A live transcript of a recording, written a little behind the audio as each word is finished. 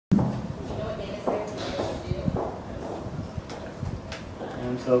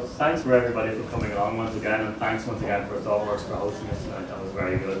So thanks for everybody for coming along once again, and thanks once again for Thoughtworks for hosting us tonight. That was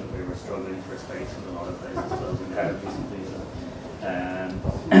very good. We were struggling for space in a lot of places closing down recently.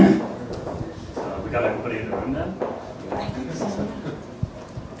 So we got everybody in the room then?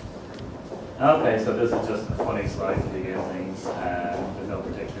 Okay, so this is just a funny slide to begin things. There's no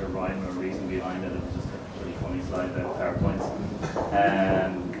particular rhyme or reason behind it. It's just a pretty funny slide about PowerPoints.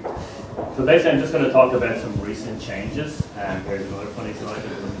 So basically, I'm just going to talk about some recent changes. Here's another funny slide that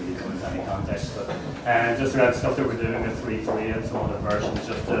doesn't really come into any context, but just around stuff that we're doing with 3.3 and some other versions,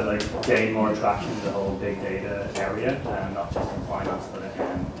 just to like gain more traction in the whole big data area, not just in finance, but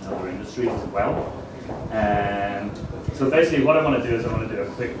in other industries as well. So basically, what I want to do is I want to do a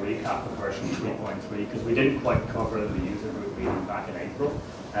quick recap of version 3.3 because we didn't quite cover the user group meeting back in April.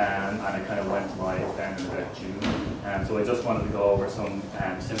 And it kind of went live then in about June. So I just wanted to go over some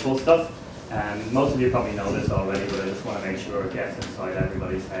simple stuff. Most of you probably know this already, but I just want to make sure it gets inside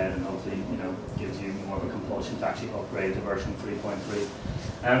everybody's head and hopefully, gives you more of a compulsion to actually upgrade to version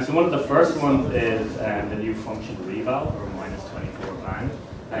 3.3. So one of the first ones is the new function reval, or -24 bang.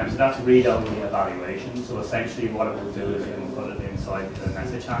 So that's read-only evaluation. So essentially what it will do is you can put it inside the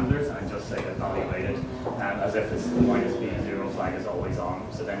message handlers and just say evaluate it as if it's the -b0 flag is always on.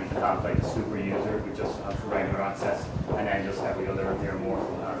 So then you can have like a super user who just has regular access, and then just every other mere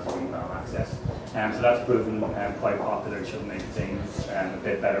mortal has reval access. So that's proven quite popular. It should make things a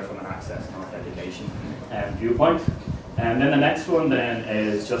bit better from an access and authentication viewpoint. And then the next one then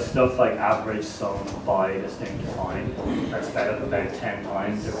is just stuff like average, sum, by, distinct, define. That's better about 10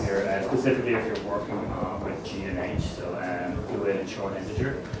 times if you're, specifically if you're working with G and H, so fluid and short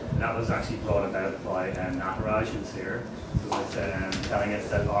integer. And that was actually brought about by Nataraj, who's here. So it's telling us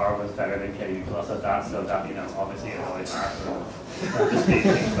that R was better than KB plus at that, so that, obviously annoys Arthur to speak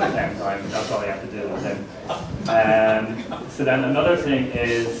things by 10 times. That's all you have to do with him. So then another thing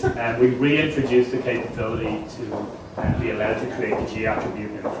is we reintroduced the capability to be allowed to create the G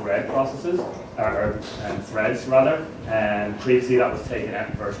attribute in thread processes, or threads rather. Previously that was taken out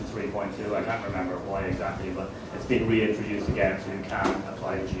in version 3.2. I can't remember why exactly, but it's been reintroduced again, so you can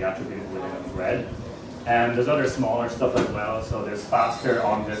apply the G attribute within a thread. There's other smaller stuff as well, so there's faster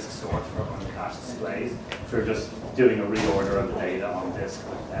on-disk sort for uncached displays. If you're just doing a reorder of the data on disk,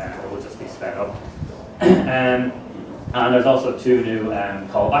 it will just be sped up. And there's also two new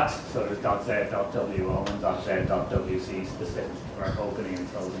callbacks, so there's .z.wo and .z.wc specific for opening and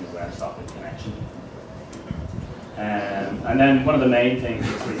closing the WebSocket connection. And then one of the main things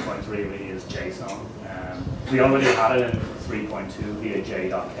in 3.3 really is JSON. We already had it in 3.2 via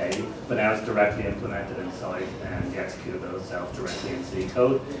j.k, but now it's directly implemented inside the executable itself directly in C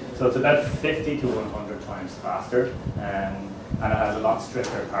code. So it's about 50 to 100 times faster. And it has a lot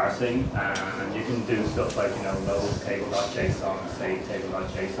stricter parsing, and you can do stuff like, load table.json, save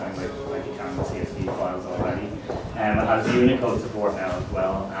table.json, like you can with CSV files already. It has Unicode support now as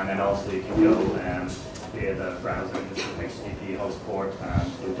well, and then also you can go via the browser, just with HTTP host port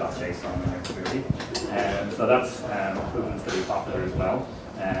and do .json in your query. So that's proven pretty popular as well.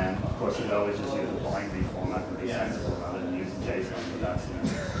 Of course, you could always just use a binary format and be sensible rather than using JSON, but that's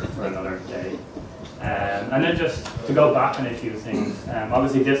for another day. And then just to go back on a few things,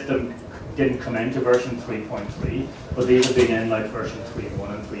 obviously this didn't come into version 3.3, but these have been in like version 3.1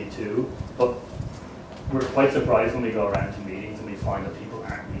 and 3.2. But we're quite surprised when we go around to meetings and we find that people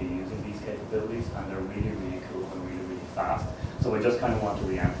aren't really using these capabilities, and they're really, really cool and really, really fast. So we just kind of want to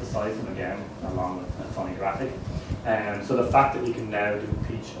re-emphasize them again, along with a funny graphic. So the fact that you can now do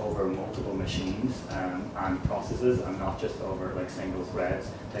peach over multiple machines and processes, and not just over like single threads,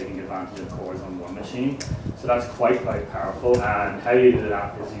 taking advantage of cores on one machine. So that's quite powerful. And how you do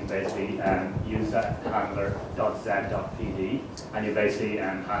that is you basically use that handler .z.pd, and you basically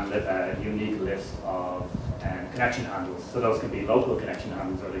handle it a unique list of connection handles. So those can be local connection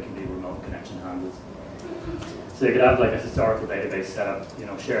handles, or they can be remote connection handles. So you could have like a historical database set up,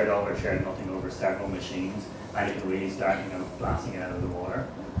 shared all or shared nothing over several machines, and you can really start, blasting it out of the water.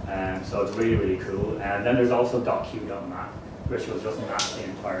 So it's really, really cool. And then there's also .q.map, which will just map the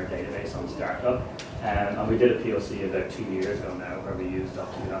entire database on startup. And we did a POC about 2 years ago now, where we used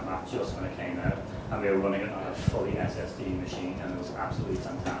 .q.map just when it came out, and we were running it on a fully SSD machine, and it was absolutely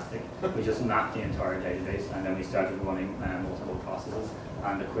fantastic. We just mapped the entire database, and then we started running multiple processes,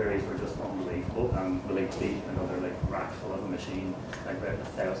 and the queries were just unbelievable. We like beat another rack full of a machine like about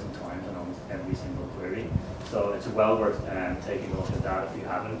 1,000 times on almost every single query. So it's well worth taking a look at that if you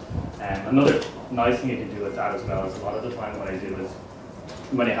haven't. Another nice thing you can do with that as well is a lot of the time what I do is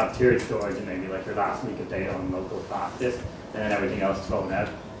when you have tiered storage and maybe like your last week of data on local fast disk, and then everything else thrown out.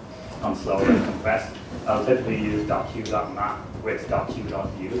 on slower and compressed, I'll typically use .q.map with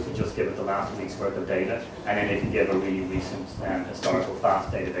 .q.view to just give it the last week's worth of data, and then it can give a really recent historical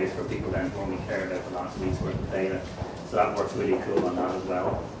fast database for people that only care about the last week's worth of data. So that works really cool on that as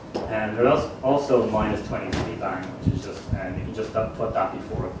well. And there's also -20 bang, which is just, you can just put that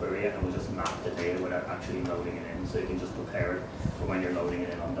before a query and it will just map the data without actually loading it in, so you can just prepare it for when you're loading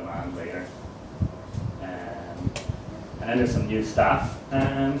it in on demand later. And then there's some new staff.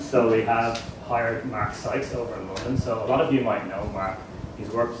 So we have hired Mark Sykes over in London. So a lot of you might know Mark. He's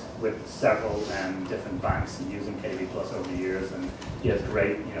worked with several different banks using KV Plus over the years, and he has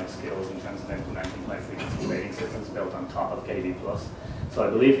great skills in terms of implementing high-frequency trading systems built on top of KV Plus. So I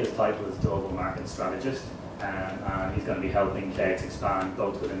believe his title is Global Market Strategist, and he's going to be helping KX expand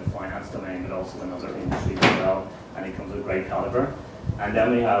both within the finance domain but also in other industries as well, and he comes with great caliber. And then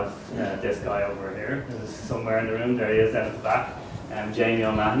we have this guy over here, who's somewhere in the room. There he is down at the back, Jamie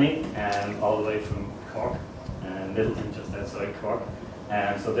O'Mahony, all the way from Cork, Middleton, just outside Cork.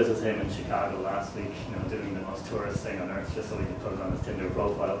 So this is him in Chicago last week, doing the most tourist thing on earth, just so he can put it on his Tinder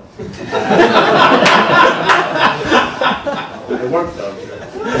profile. It worked though.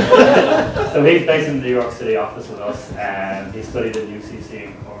 So he's based in the New York City office with us, and he studied at UCC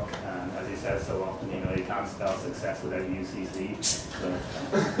in Cork. As he says so often, you can't spell success without UCC. So.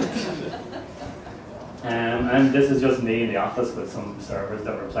 And this is just me in the office with some servers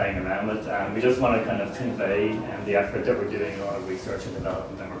that we're playing around with, and we just want to kind of convey the effort that we're doing, a lot of research and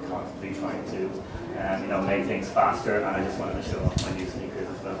development, and we're constantly trying to make things faster, and I just wanted to show off my new sneakers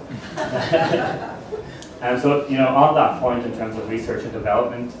as well. And so, on that point in terms of research and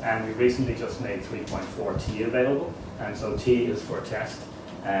development, we recently just made 3.4T available, and so T is for test.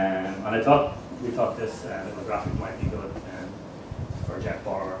 And we thought this demographic might be good for Jeff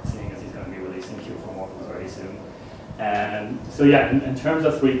Barber, seeing as he's going to be releasing Q4 models very soon. So yeah, in terms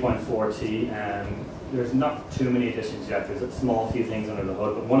of 3.4T, there's not too many additions yet. There's a small few things under the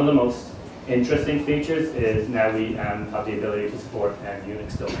hood, but one of the most interesting features is now we have the ability to support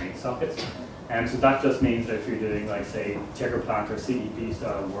Unix domain sockets. So that just means that if you're doing, like, say, checker plant or CEP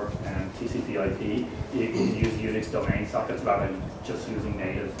style work and TCP/IP, you can use Unix domain sockets rather than just using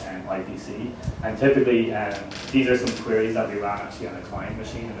native IPC. And typically, these are some queries that we ran actually on a client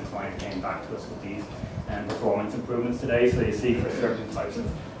machine, and the client came back to us with these performance improvements today. So you see, for certain types of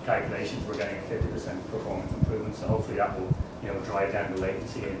calculations, we're getting a 50% performance improvement. So hopefully that will drive down the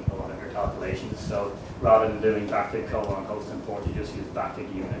latency in a lot of your calculations. So rather than doing backtick host and port, you just use backtick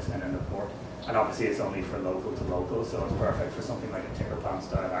Unix and then the port. And obviously it's only for local to local, so it's perfect for something like a ticker plant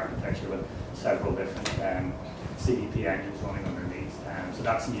style architecture with several different CEP engines running underneath. So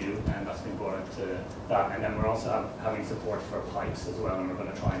that's new, and that's been brought into that. And then we're also having support for pipes as well, and we're going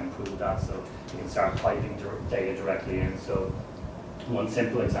to try and improve that so you can start piping data directly in. So one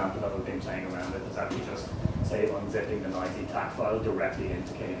simple example that we've been playing around with is actually just, say, unzipping the noisy TAC file directly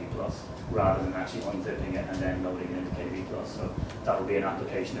into KV Plus, rather than actually unzipping it and then loading it into KV Plus. So that will be an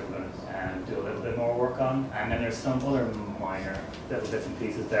application that we're going to do a little bit more work on. And then there's some other minor little bits and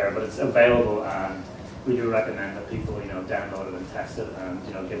pieces there, but it's available, and we do recommend that people download it and test it and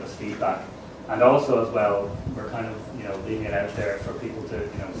give us feedback. And also as well, we're kind of leaving it out there for people to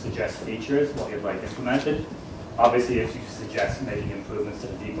suggest features, what you'd like implemented. Obviously, if you suggest making improvements to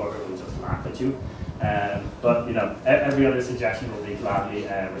the debugger, we'll just laugh at you. But every other suggestion will be gladly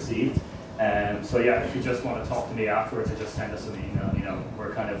received. So yeah, if you just want to talk to me afterwards or just send us an email,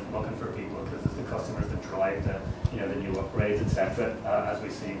 we're kind of looking for people because it's the customers that drive the new upgrades, etc. As we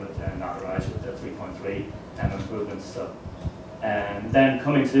see with Nataraj with the 3.3 improvements. So, then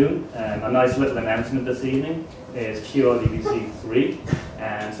coming soon, a nice little announcement this evening is QODBC 3,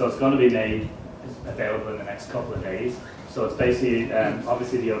 and so it's going to be made available in the next couple of days. So it's basically,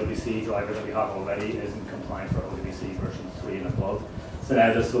 obviously the ODBC driver that we have already isn't compliant for ODBC version 3 and above. So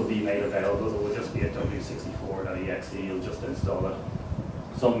now this will be made available. It will just be a w64.exe. You'll just install it.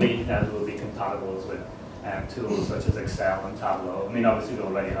 So Meet will be compatible with tools such as Excel and Tableau. I mean, obviously we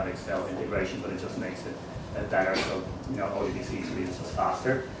already had Excel integration, but it just makes it better. So ODBC 3 is just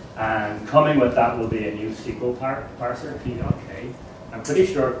faster. And coming with that will be a new SQL parser, P.K. I'm pretty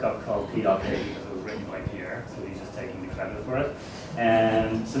sure it got called P.K because it was written by Pierre, so he's just taking the credit for it.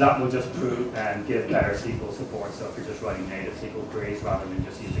 And so that will just prove and give better SQL support. So if you're just writing native SQL queries rather than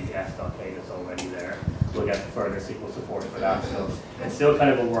just using the F.K that's already there, we'll get further SQL support for that. So it's still kind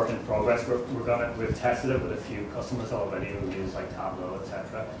of a work in progress. We've tested it with a few customers already who use like Tableau,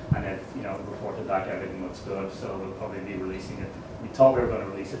 etc. And they've reported back everything looks good. So we'll probably be releasing it. We thought we were going to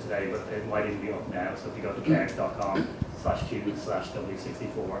release it today, but it might even be up now. So if you go to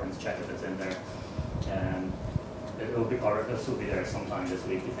kx.com/q/w64 and check if it's in there. this will be there sometime this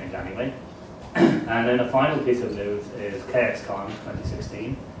week, we think, anyway. And then the final piece of news is KXCon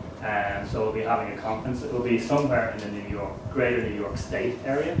 2016. So we'll be having a conference. It will be somewhere in the greater New York State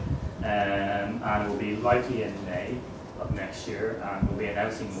area, and it will be likely in May of next year, and we'll be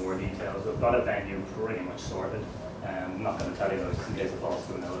announcing more details. We've got a venue pretty much sorted. I'm not going to tell you those just in case it falls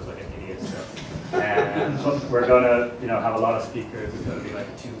through nose like an idiot. So. But we're going to have a lot of speakers. It's going to be like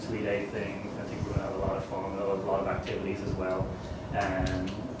a 2-3-day thing. I think we're going to have a lot of fun. We'll have a lot of activities as well.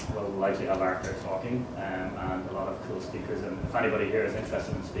 We'll likely have Arthur talking and a lot of cool speakers. And if anybody here is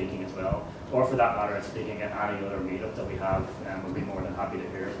interested in speaking as well, or for that matter, speaking at any other meetup that we have, we'll be more than happy to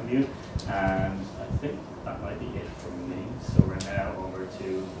hear from you. And I think that might be it from me. So we're now over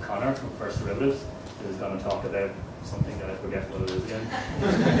to Connor from First Derivatives, who's going to talk about something that I forget what it is again.